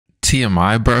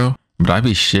TMI, bro. But I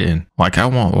be shitting. Like, I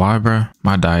won't lie, bro.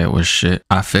 My diet was shit.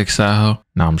 I fixed that hoe.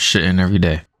 Now I'm shitting every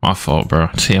day. My fault, bro.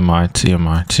 TMI,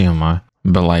 TMI, TMI.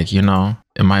 But like, you know,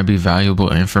 it might be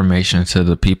valuable information to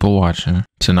the people watching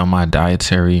to know my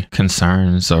dietary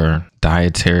concerns or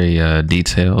dietary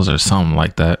details or something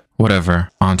like that. Whatever.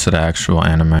 On to the actual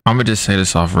anime. I'm gonna just say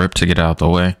this off rip to get out the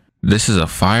way. This is a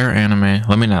fire anime.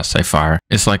 Let me not say fire.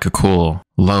 It's like a cool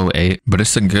low 8, but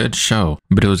it's a good show.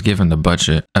 But it was given the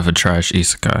budget of a trash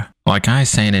isekai. Like, I ain't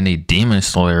saying any Demon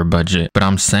Slayer budget, but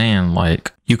I'm saying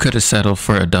like you could have settled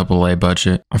for a AA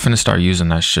budget. I'm finna start using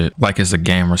that shit like it's a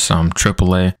game or some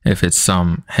AAA if it's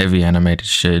some heavy animated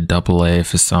shit, AA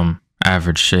if it's some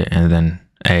average shit, and then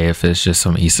A if it's just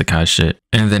some isekai shit.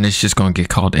 And then it's just gonna get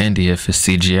called indie if it's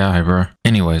CGI, bro.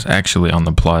 Anyways, actually on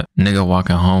the plot, nigga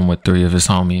walking home with 3 of his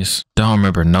homies. Don't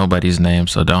remember nobody's name,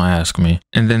 so don't ask me.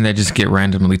 And then they just get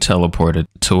randomly teleported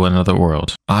to another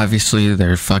world. Obviously,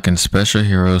 they're fucking special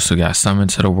heroes who got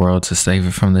summoned to the world to save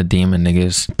it from the demon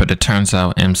niggas. But it turns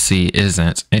out MC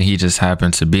isn't, and he just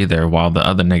happened to be there while the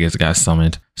other niggas got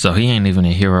summoned. So he ain't even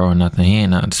a hero or nothing. He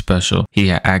ain't nothing special. He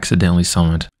got accidentally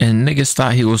summoned. And niggas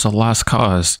thought he was a lost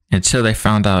cause until they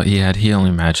found out he had healing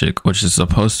magic, which is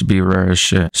supposed to be rare as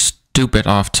shit. Stupid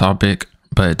off topic,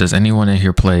 but does anyone in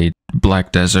here play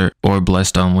Black Desert or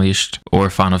Blessed Unleashed or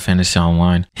Final Fantasy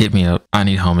Online? Hit me up. I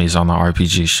need homies on the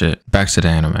RPG shit. Back to the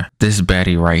anime. This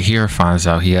baddie right here finds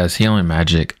out he has healing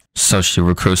magic, so she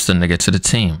recruits the nigga to the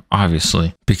team,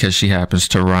 obviously, because she happens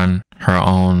to run her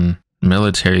own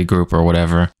military group or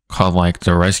whatever called like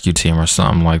the rescue team or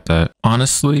something like that.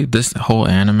 Honestly, this whole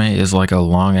anime is like a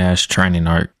long ass training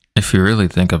arc if you really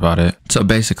think about it. So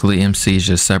basically MC is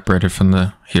just separated from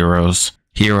the heroes.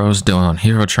 Heroes doing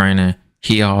hero training,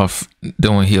 he off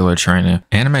doing healer training.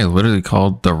 Anime literally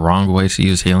called the wrong way to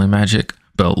use healing magic,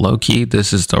 but low-key,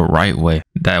 this is the right way.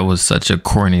 That was such a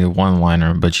corny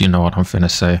one-liner, but you know what I'm finna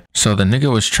say. So the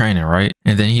nigga was training, right?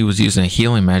 And then he was using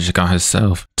healing magic on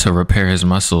himself to repair his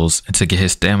muscles and to get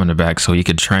his stamina back so he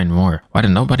could train more. Why did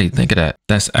nobody think of that?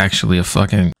 That's actually a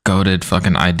fucking goated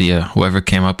fucking idea. Whoever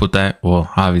came up with that,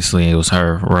 well, obviously it was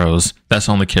her, Rose. That's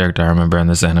the only character I remember in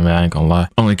this anime, I ain't gonna lie.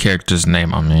 Only character's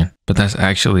name, I mean. But that's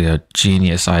actually a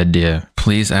genius idea.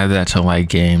 Please add that to like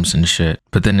games and shit.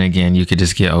 But then again, you could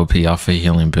just get OP off of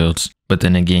healing builds. But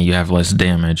then again, you have less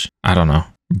damage. I don't know.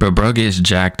 But bro gets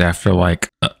jacked after like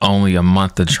only a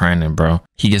month of training, bro.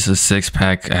 He gets a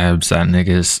 6-pack abs that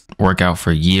niggas work out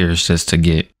for years just to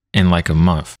get in like a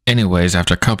month. Anyways,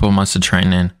 after a couple of months of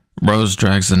training, Rose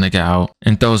drags the nigga out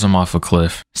and throws him off a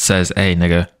cliff. Says, hey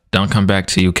nigga, don't come back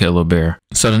till you kill a bear.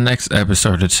 So the next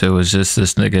episode or two is just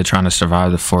this nigga trying to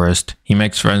survive the forest. He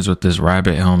makes friends with this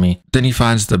rabbit homie. Then he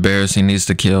finds the bears he needs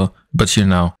to kill. But you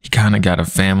know, he kind of got a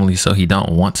family, so he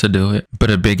don't want to do it. But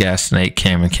a big ass snake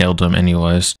came and killed him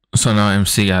anyways. So now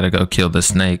MC gotta go kill the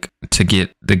snake to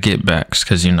get the get backs,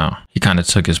 cause you know, he kind of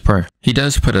took his prey. He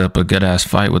does put up a good ass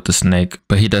fight with the snake,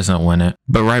 but he doesn't win it.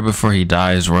 But right before he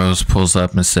dies, Rose pulls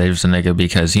up and saves the nigga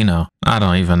because, you know, I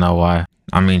don't even know why.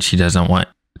 I mean, she doesn't want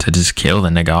to just kill the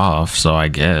nigga off, so I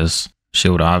guess she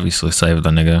would obviously save the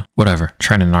nigga. Whatever,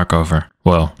 training arc over.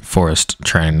 Well, forest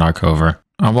training arc over.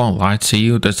 I won't lie to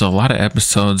you, there's a lot of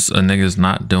episodes of niggas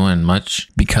not doing much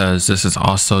because this is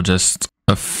also just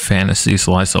a fantasy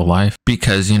slice of life.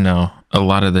 Because, you know, a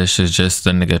lot of this is just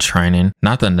the nigga training.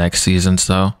 Not the next seasons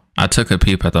though. I took a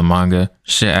peep at the manga.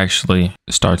 Shit actually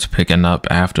starts picking up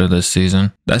after this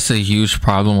season. That's a huge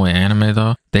problem with anime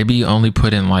though. They be only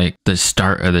putting like the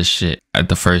start of the shit at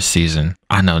the first season.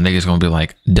 I know niggas gonna be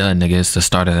like, duh nigga, it's the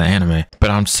start of the anime.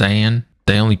 But I'm saying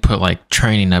they only put like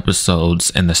training episodes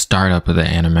in the startup of the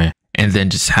anime and then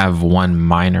just have one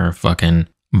minor fucking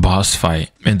boss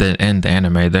fight and then end the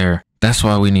anime there. That's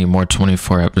why we need more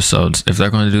 24 episodes. If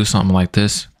they're going to do something like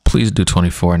this, please do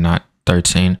 24, not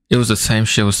 13. It was the same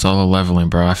shit with Solo Leveling,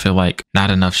 bro. I feel like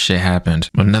not enough shit happened.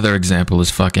 Another example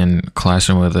is fucking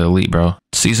Classroom with the Elite, bro.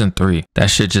 Season 3. That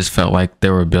shit just felt like they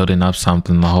were building up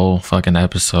something the whole fucking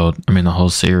episode. I mean, the whole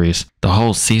series. The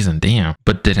whole season, damn.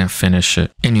 But didn't finish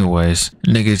it. Anyways,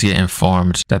 niggas get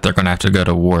informed that they're gonna have to go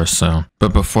to war soon.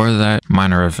 But before that,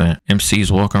 minor event.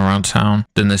 MC's walking around town.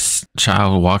 Then this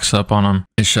child walks up on him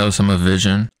and shows him a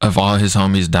vision of all his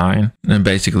homies dying. And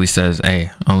basically says,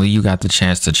 hey, only you got the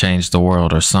chance to change the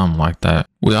world or something like that.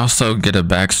 We also get a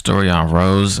backstory on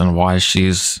Rose and why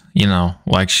she's, you know,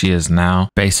 like she is now.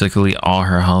 Basically, all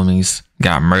her homies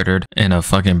got murdered in a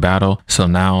fucking battle. So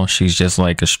now she's just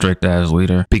like a strict ass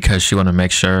leader because she want to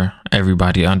make sure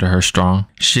everybody under her strong.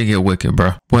 She get wicked,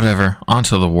 bro. Whatever,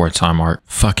 onto the wartime arc.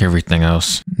 Fuck everything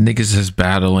else. Niggas is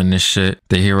battling this shit.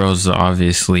 The heroes are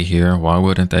obviously here. Why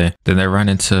wouldn't they? Then they run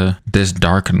into this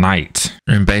Dark Knight.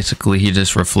 And basically he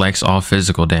just reflects all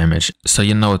physical damage. So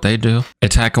you know what they do?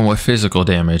 Attack him with physical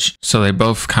damage. So they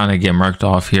both kind of get murked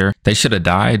off here. They should have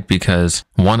died because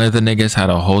one of the niggas had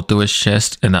a hole through his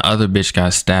chest and the other bitch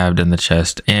got stabbed in the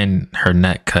chest and her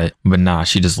neck cut. But nah,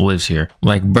 she just lives here.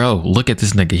 Like, bro, look at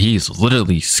this nigga. He's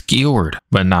literally skewered.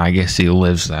 But nah, I guess he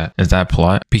lives that. Is that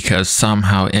plot? Because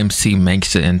somehow MC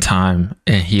makes it in time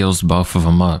and heals both of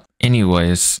them up.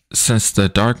 Anyways, since the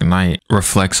Dark Knight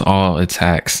reflects all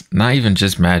attacks, not even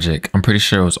just magic, I'm pretty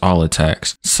sure it was all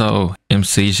attacks. So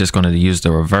MC is just going to use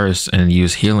the reverse and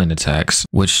use healing attacks,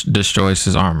 which destroys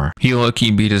his armor. He low-key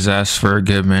beat his ass for a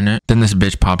good minute. Then this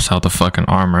bitch pops out the fucking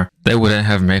armor. They wouldn't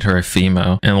have made her a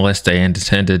female unless they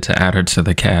intended to add her to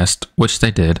the cast, which they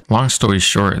did. Long story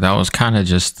short, that was kind of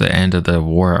just the end of the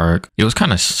war arc. It was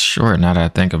kind of short now that I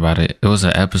think about it. It was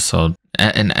an episode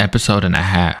and a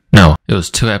half. No, it was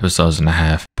 2 episodes and a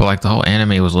half. But like the whole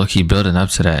anime was low-key building up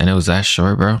to that and it was that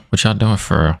short, bro. What y'all doing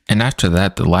for real? And after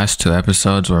that, the last 2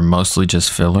 episodes were mostly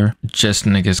just filler. Just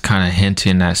niggas kind of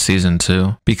hinting at season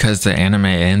 2. Because the anime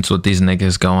ends with these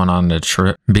niggas going on the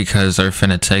trip. Because they're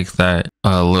finna take that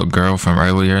little girl from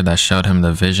earlier that showed him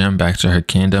the vision back to her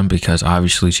kingdom. Because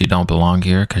obviously she don't belong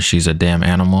here because she's a damn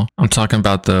animal. I'm talking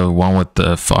about the one with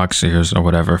the fox ears or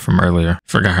whatever from earlier.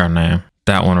 Forgot her name.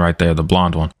 That one right there, the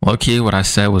blonde one. Low-key, what I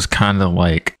said was kind of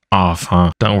like off,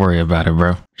 huh? Don't worry about it,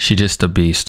 bro. She just a beast.